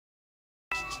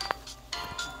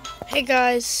Hey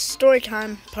guys, story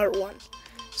time part 1.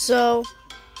 So,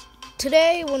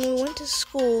 today when we went to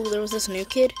school, there was this new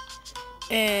kid,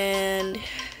 and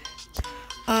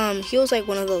he was like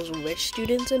one of those rich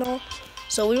students and all.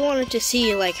 So we wanted to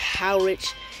see like how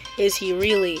rich is he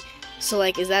really? So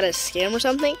like, is that a scam or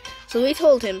something? So we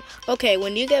told him, okay,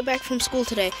 when you get back from school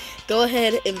today, go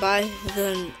ahead and buy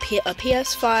a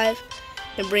PS5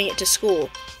 and bring it to school.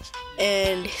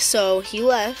 And so he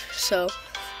left. So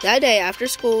that day after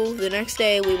school, the next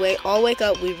day, we all wake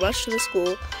up, we rush to the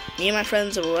school. Me and my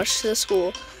friends rush to the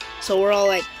school. So we're all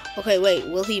like, okay, wait,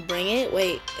 will he bring it?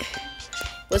 Wait,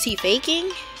 was he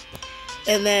faking?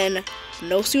 And then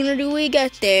no sooner do we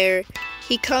get there,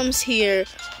 he comes here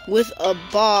with a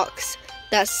box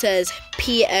that says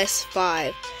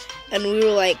PS5. And we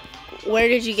were like, where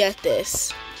did you get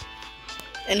this?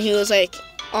 And he was like,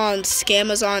 on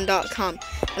scamazon.com.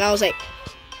 And I was like,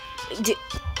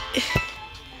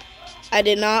 I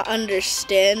did not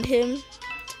understand him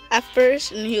at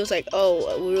first, and he was like,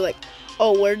 oh, we were like,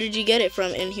 oh, where did you get it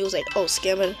from? And he was like, oh,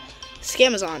 Scamazon.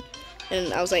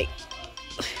 And I was like,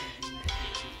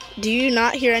 do you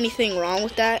not hear anything wrong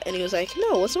with that? And he was like,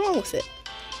 no, what's wrong with it?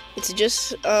 He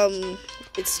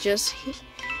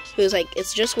was like,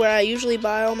 it's just where I usually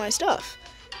buy all my stuff.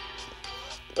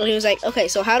 And he was like, okay,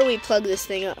 so how do we plug this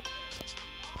thing up?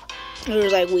 And we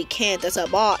was like, we can't, that's a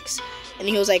box. And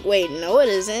he was like, wait, no it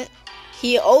isn't.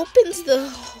 He opens the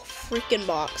freaking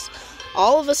box.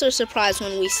 All of us are surprised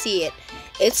when we see it.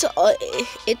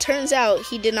 It turns out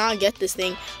he did not get this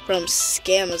thing from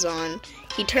Scamazon.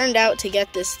 He turned out to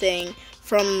get this thing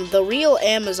from the real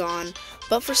Amazon,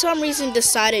 but for some reason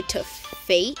decided to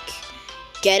fake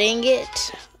getting a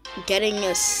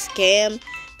scam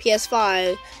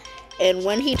PS5. And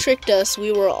when he tricked us,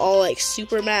 we were all like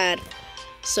super mad.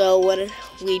 So when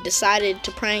we decided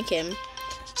to prank him,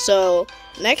 so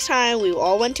next time we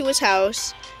all went to his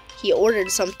house, he ordered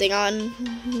something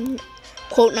on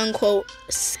quote-unquote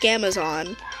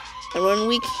Scamazon. And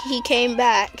when he came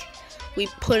back, we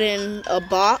put in a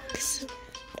box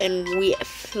and we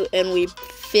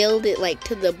filled it like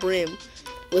to the brim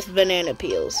with banana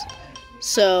peels.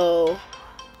 So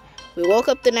we woke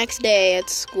up the next day at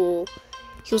school.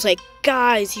 He was like,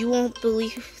 guys, you won't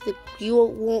believe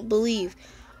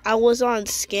I was on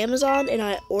Scamazon and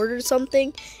I ordered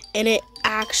something and it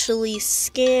actually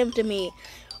scammed me.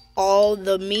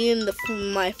 Me and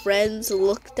my friends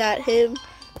looked at him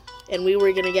and we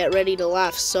were gonna get ready to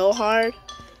laugh so hard,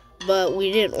 but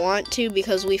we didn't want to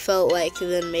because we felt like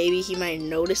then maybe he might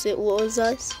notice it was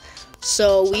us.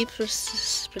 So we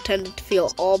pretended to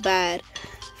feel all bad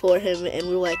for him, and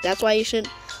we were like, that's why you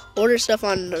shouldn't order stuff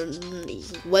on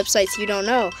websites you don't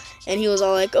know. And he was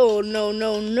all like, oh,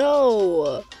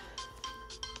 no.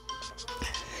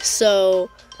 So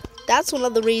that's one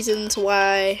of the reasons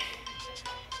why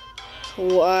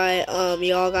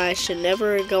y'all guys should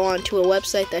never go onto a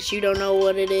website that you don't know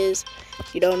what it is.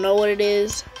 If you don't know what it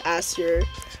is, ask your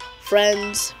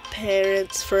friends,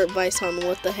 parents for advice on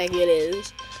what the heck it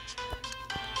is.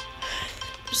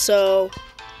 So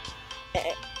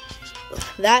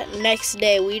that next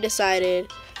day, we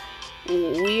decided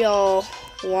we all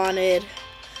wanted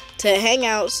to hang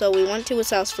out, so we went to his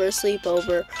house for a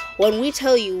sleepover. When we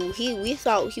tell you, we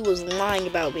thought he was lying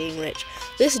about being rich.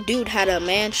 This dude had a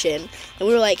mansion, and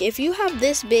we were like, if you have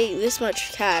this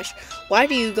much cash, why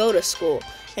do you go to school?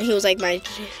 And he was like, my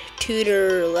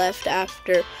tutor left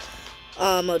after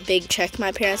a big check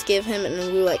my parents gave him.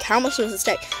 And we were like, how much was the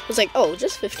check? It was like, oh,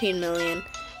 just 15 million.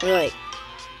 And we were like,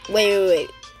 wait.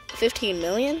 15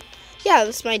 million? Yeah,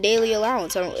 that's my daily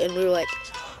allowance. And we were like,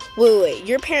 wait,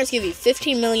 your parents give you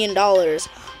 $15 million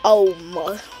a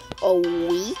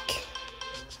week?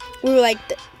 We were like,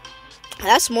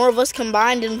 that's more of us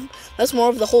combined, and that's more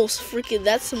of the whole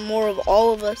that's more of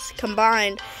all of us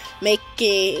combined making,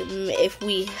 if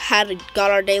we had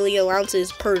got our daily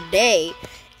allowances per day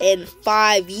in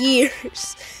 5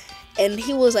 years. And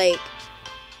he was like,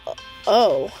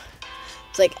 oh.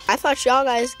 It's like, I thought y'all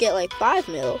guys get like 5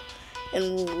 mil.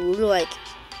 And we were like,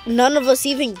 none of us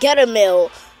even get a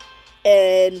mil.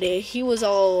 And he was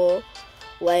all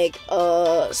like,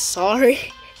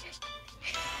 sorry.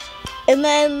 And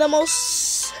then the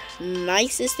most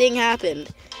nicest thing happened.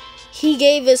 He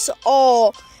gave us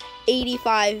all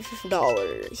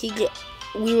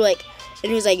 $85. We were like, and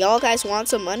he was like, y'all guys want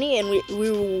some money? And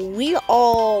we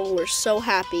all were so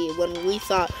happy when we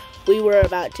thought we were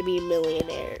about to be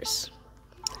millionaires.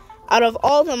 Out of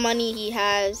all the money he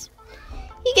has,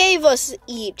 he gave us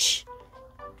each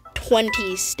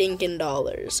 $20 stinking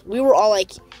dollars. We were all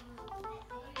like,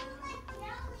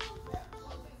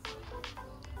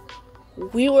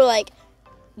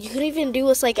 you could even do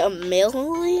us like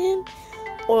 1,000,000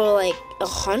 or like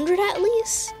 100 at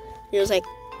least. He was like,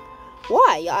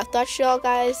 why? I thought y'all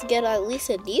guys get at least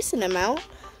a decent amount.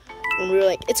 And we were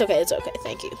like, it's okay,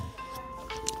 thank you.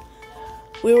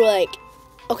 We were like,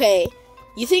 okay,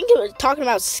 you think we're talking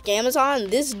about Scamazon?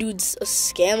 This dude's a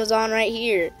Scamazon right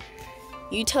here.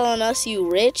 You telling us you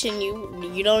rich and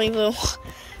you don't even want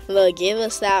to give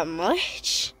us that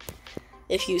much?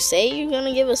 If you say you're going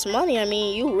to give us money, I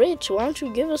mean, you rich. Why don't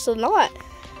you give us a lot?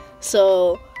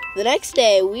 So the next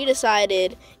day, we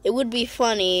decided it would be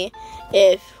funny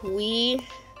if we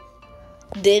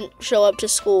didn't show up to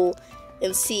school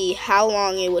and see how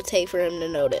long it would take for him to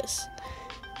notice.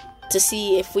 To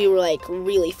see if we were, like,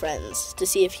 really friends. To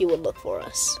see if he would look for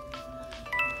us.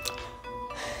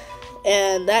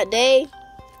 And that day,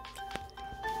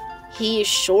 he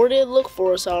sure did look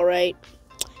for us, alright.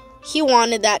 He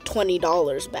wanted that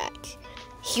 $20 back.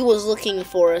 He was looking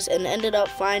for us and ended up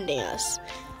finding us.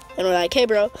 And we're like, hey,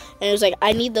 bro. And he was like,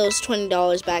 I need those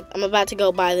 $20 back. I'm about to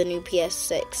go buy the new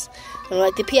PS6. And we're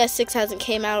like, the PS6 hasn't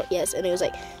came out? Yes. And he was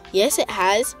like, yes, it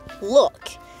has. Look.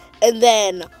 And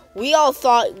then we all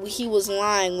thought he was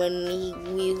lying when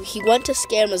he went to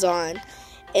Scamazon.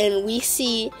 And we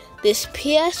see this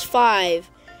PS5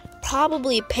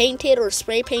 probably painted or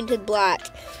spray painted black.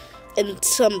 And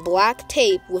some black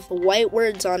tape with white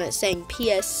words on it saying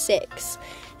PS6.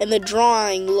 And the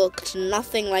drawing looked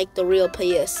nothing like the real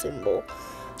PS symbol.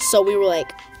 So we were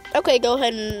like, okay, go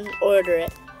ahead and order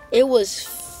it. It was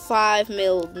 $5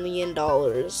 million.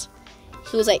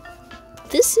 He was like,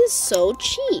 this is so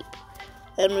cheap.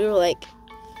 And we were like,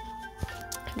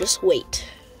 just wait.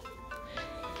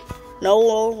 No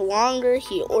longer,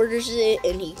 he orders it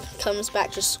and he comes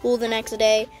back to school the next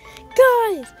day.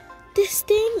 Guys, this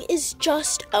thing is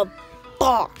just a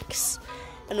box.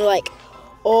 And we're like,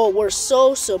 oh, we're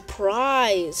so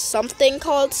surprised. Something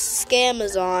called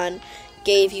Scamazon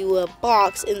gave you a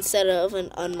box instead of an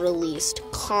unreleased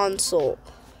console.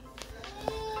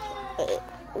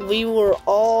 We were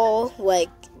all like,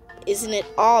 isn't it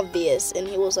obvious? And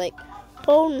he was like,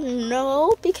 oh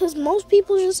no, because most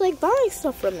people just like buying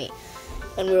stuff from me.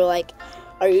 And we were like,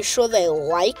 are you sure they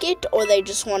like it or they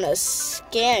just want to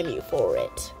scam you for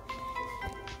it?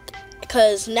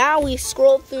 Because now we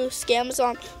scroll through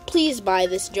Scamazon. Please buy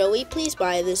this, Joey. Please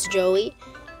buy this, Joey.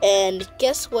 And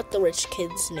guess what the rich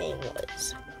kid's name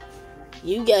was?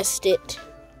 You guessed it,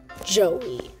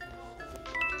 Joey.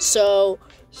 So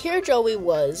here Joey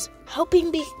was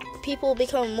helping people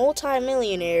become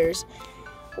multimillionaires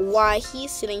while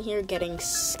he's sitting here getting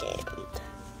scammed.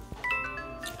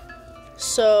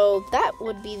 So that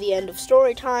would be the end of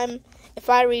story time. If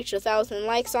I reach 1,000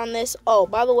 likes on this, oh,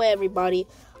 by the way, everybody,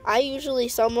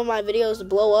 some of my videos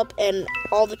blow up and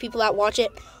all the people that watch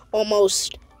it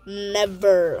almost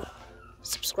never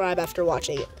subscribe after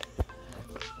watching it.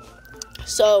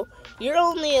 So, you're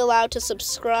only allowed to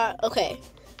subscribe. Okay,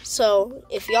 so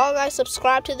if y'all guys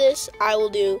subscribe to this, I will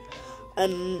do,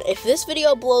 and if this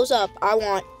video blows up, I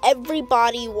want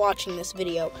everybody watching this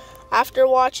video, after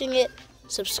watching it,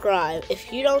 subscribe.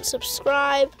 If you don't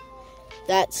subscribe,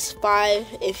 that's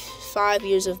 5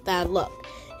 years of bad luck.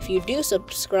 If you do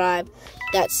subscribe,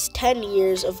 that's 10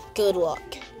 years of good luck.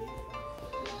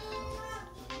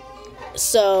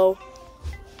 So,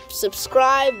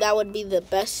 subscribe. That would be the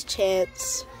best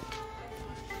chance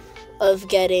of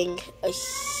getting a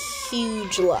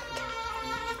huge luck.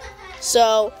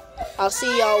 So, I'll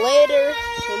see y'all later.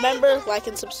 Remember, like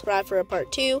and subscribe for a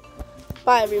part 2.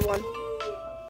 Bye, everyone.